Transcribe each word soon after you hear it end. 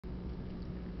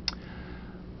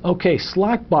Okay,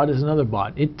 Slackbot is another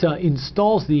bot. It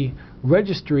installs the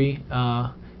registry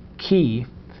key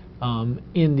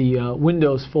in the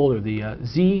Windows folder. The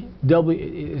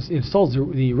it installs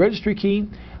the registry key,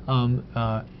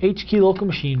 HKey local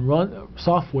machine, run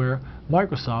software,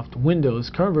 Microsoft,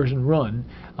 Windows, current version run,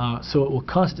 so it will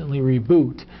constantly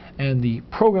reboot, and the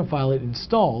program file it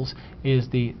installs is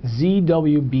the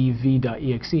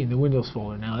zwbv.exe in the Windows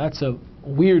folder. Now that's a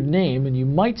weird name and you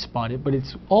might spot it, but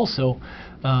it's also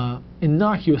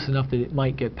innocuous enough that it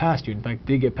might get past you. In fact, it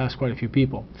did get past quite a few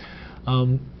people.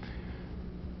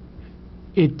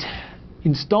 It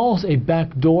installs a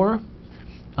backdoor,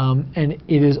 and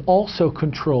it is also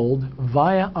controlled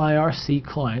via IRC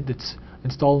client that's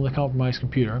installed on the compromised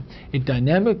computer. It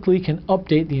dynamically can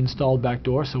update the installed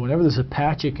backdoor, so whenever there's a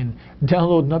patch it can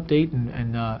download and update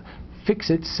and fix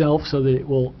itself so that it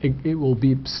will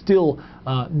be still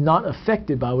not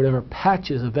affected by whatever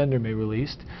patches a vendor may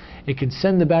release. It can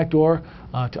send the backdoor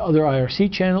to other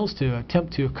IRC channels to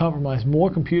attempt to compromise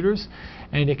more computers,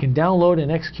 and it can download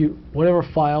and execute whatever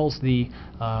files the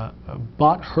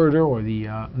bot herder or the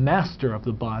master of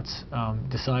the bots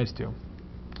decides to.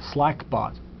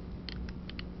 Slackbot.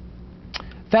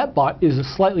 Fatbot is a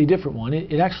slightly different one.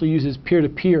 It actually uses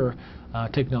peer-to-peer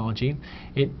technology.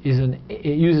 It uses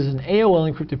an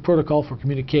AOL encrypted protocol for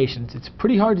communications. It's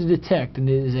pretty hard to detect, and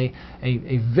it is a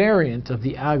variant of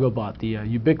the Agobot, the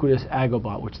ubiquitous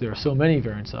Agobot, which there are so many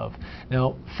variants of.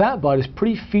 Now, Fatbot is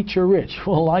pretty feature-rich. It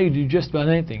will allow you to do just about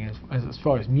anything as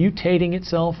far as mutating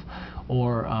itself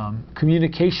or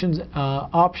communications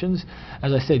options.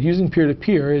 As I said, using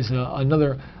peer-to-peer is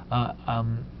another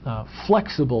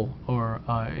flexible or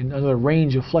another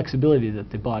range of flexibility that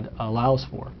the bot allows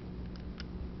for.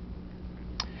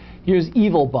 Here's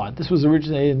EvilBot. This was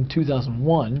originated in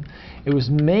 2001. It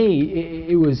was made.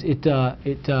 It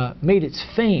made its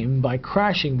fame by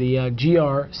crashing the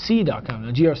grc.com.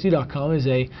 Now, grc.com is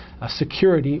a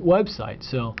security website,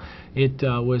 so it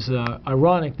was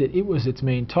ironic that it was its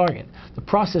main target. The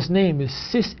process name is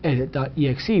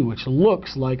sysedit.exe, which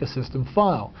looks like a system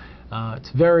file.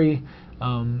 It's very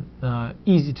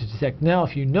easy to detect now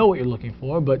if you know what you're looking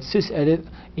for, but sysedit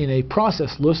in a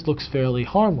process list looks fairly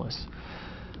harmless.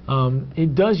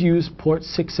 It does use port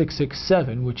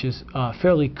 6667, which is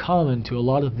fairly common to a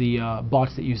lot of the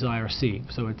bots that use IRC,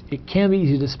 so it can be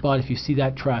easy to spot if you see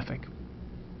that traffic.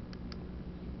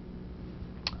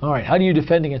 Alright, how do you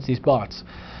defend against these bots?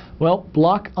 Well,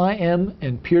 block IM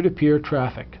and peer-to-peer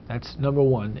traffic. That's number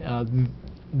one.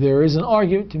 There is an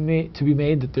argument to be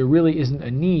made that there really isn't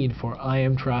a need for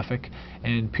IM traffic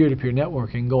and peer-to-peer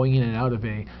networking going in and out of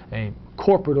a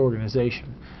corporate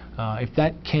organization. If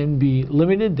that can be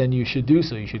limited, then you should do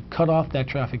so. You should cut off that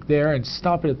traffic there and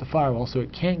stop it at the firewall so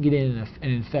it can't get in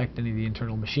and infect any of the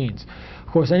internal machines.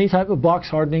 Of course, any type of box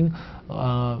hardening,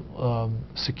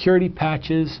 security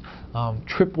patches,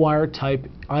 tripwire type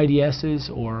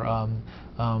IDSs or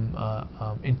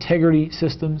integrity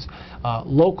systems,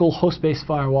 local host-based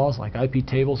firewalls like IP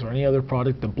tables or any other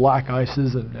product, the black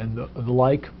ices and the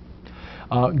like,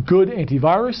 good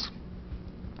antivirus,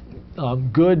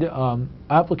 good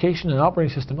application and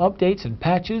operating system updates and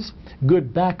patches,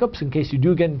 good backups in case you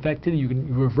do get infected, you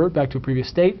can revert back to a previous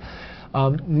state.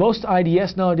 Most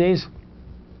IDS nowadays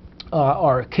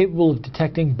are capable of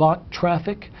detecting bot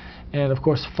traffic, and of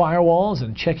course firewalls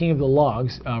and checking of the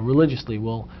logs religiously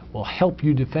will help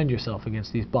you defend yourself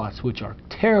against these bots, which are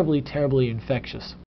terribly, terribly infectious.